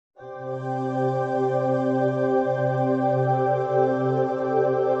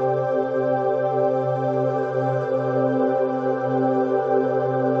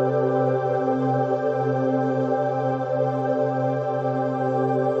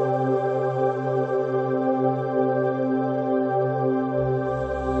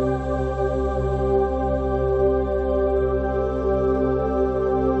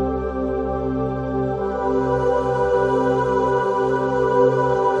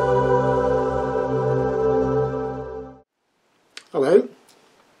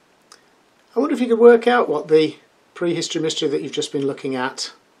if you could work out what the prehistory mystery that you've just been looking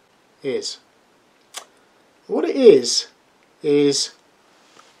at is. What it is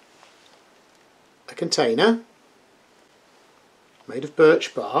a container made of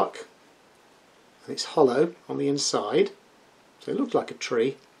birch bark, and it's hollow on the inside, so it looked like a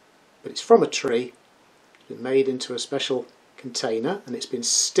tree, but it's from a tree. It's been made into a special container, and it's been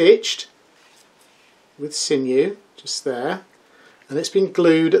stitched with sinew just there, and it's been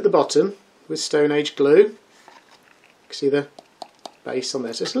glued at the bottom with Stone Age glue. You can see the base on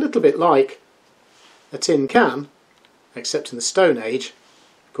there, so it's a little bit like a tin can, except in the Stone Age,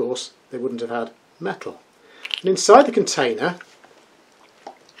 of course, they wouldn't have had metal. And inside the container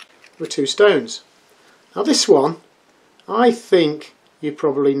were two stones. Now this one, I think you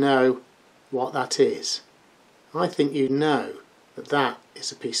probably know what that is. I think you know that that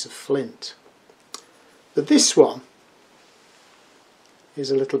is a piece of flint. But this one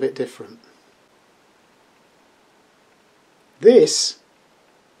is a little bit different. This,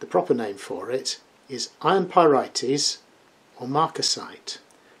 the proper name for it, is iron pyrites or marcasite.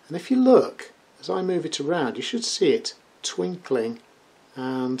 And if you look, as I move it around, you should see it twinkling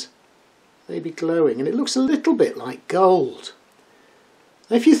and maybe glowing, and it looks a little bit like gold.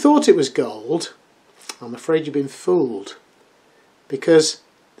 Now, if you thought it was gold, I'm afraid you've been fooled, because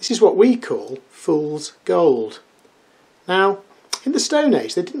this is what we call fool's gold. Now, in the Stone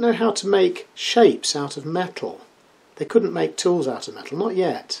Age, they didn't know how to make shapes out of metal. They couldn't make tools out of metal, not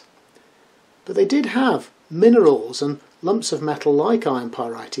yet. But they did have minerals and lumps of metal like iron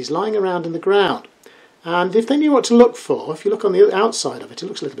pyrites lying around in the ground. And if they knew what to look for, if you look on the outside of it, it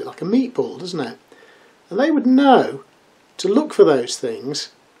looks a little bit like a meatball, doesn't it? And they would know to look for those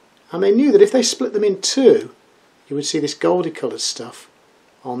things, and they knew that if they split them in two, you would see this goldy coloured stuff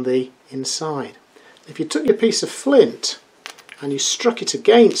on the inside. If you took your piece of flint and you struck it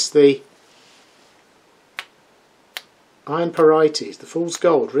against the iron pyrites, the fool's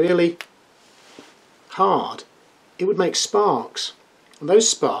gold, really hard, it would make sparks, and those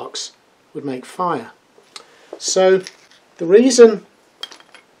sparks would make fire. So the reason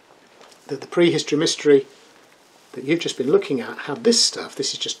that the prehistory mystery that you've just been looking at had this stuff,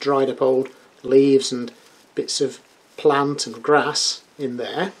 this is just dried up old leaves and bits of plant and grass in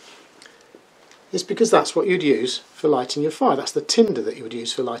there, is because that's what you'd use for lighting your fire. That's the tinder that you would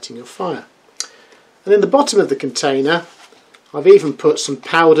use for lighting your fire. And in the bottom of the container I've even put some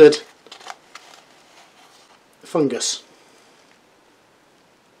powdered fungus.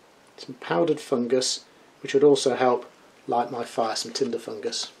 Some powdered fungus, which would also help light my fire, some tinder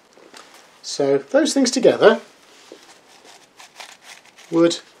fungus. So those things together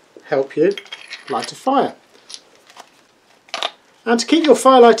would help you light a fire. And to keep your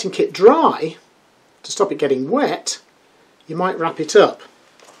fire lighting kit dry, to stop it getting wet, you might wrap it up.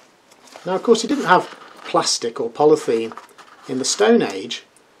 Now of course you didn't have plastic or polythene in the Stone Age,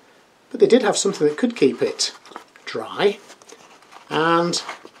 but they did have something that could keep it dry. And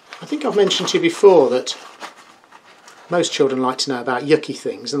I think I've mentioned to you before that most children like to know about yucky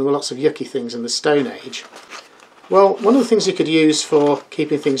things, and there were lots of yucky things in the Stone Age. Well, one of the things you could use for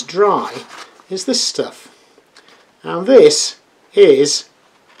keeping things dry is this stuff. And this is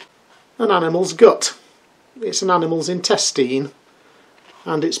an animal's gut. It's an animal's intestine,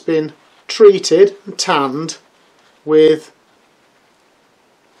 and it's been treated and tanned with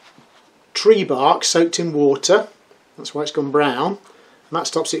tree bark soaked in water. That's why it's gone brown, and that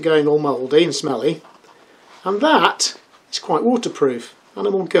stops it going all mouldy and smelly. And that is quite waterproof,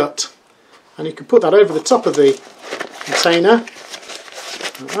 animal gut. And you can put that over the top of the container,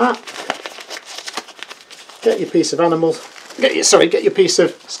 like that. Get your piece of get your piece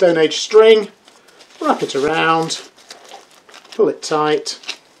of Stone Age string, wrap it around, pull it tight,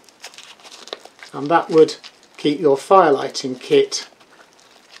 and that would keep your fire lighting kit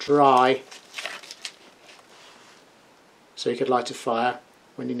dry, so you could light a fire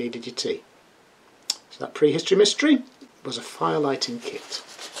when you needed your tea. So that prehistory mystery was a fire lighting kit.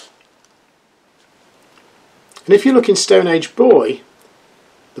 And if you look in Stone Age Boy,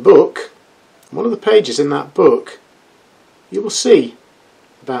 the book, one of the pages in that book, you will see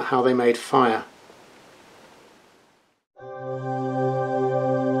about how they made fire